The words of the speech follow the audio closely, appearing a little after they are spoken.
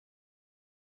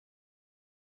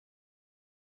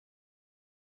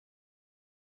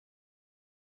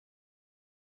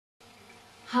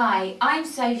Hi, I'm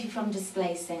Sophie from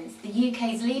Display Sense, the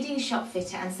UK's leading shop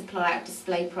fitter and supplier of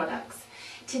display products.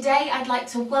 Today I'd like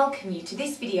to welcome you to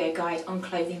this video guide on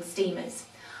clothing steamers.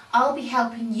 I'll be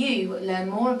helping you learn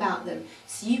more about them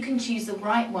so you can choose the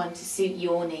right one to suit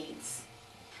your needs.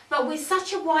 But with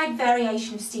such a wide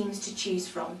variation of steamers to choose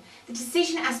from, the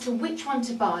decision as to which one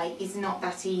to buy is not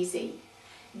that easy.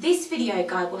 This video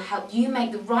guide will help you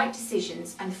make the right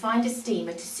decisions and find a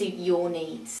steamer to suit your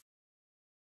needs.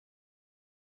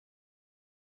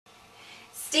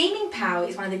 Steaming power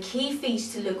is one of the key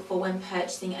features to look for when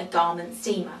purchasing a garment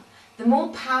steamer. The more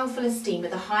powerful a steamer,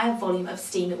 the higher volume of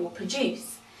steam it will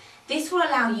produce. This will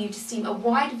allow you to steam a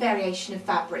wide variation of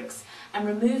fabrics and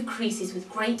remove creases with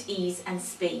great ease and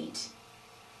speed.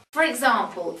 For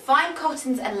example, fine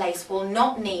cottons and lace will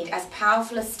not need as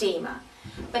powerful a steamer,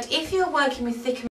 but if you are working with thicker